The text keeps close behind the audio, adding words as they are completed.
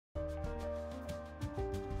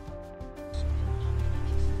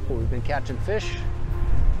but we've been catching fish,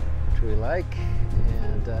 which we like,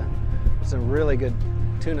 and some really good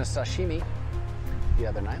tuna sashimi the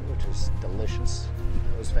other night, which was delicious.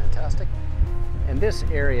 It was fantastic. And this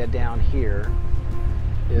area down here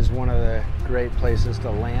is one of the great places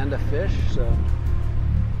to land a fish. So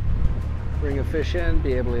bring a fish in,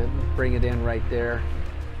 be able to bring it in right there.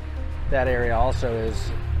 That area also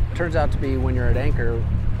turns out to be, when you're at anchor,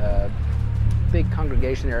 a big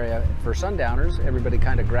congregation area for sundowners. Everybody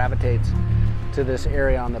kind of gravitates to this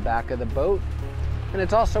area on the back of the boat. And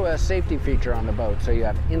it's also a safety feature on the boat. So you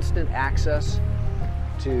have instant access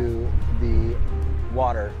to the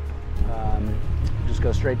water. Just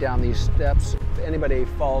go straight down these steps. If anybody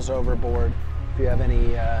falls overboard, if you have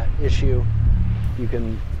any issue, you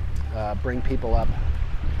can bring people up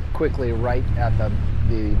quickly right at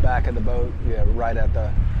the back of the boat, right at the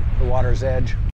water's edge.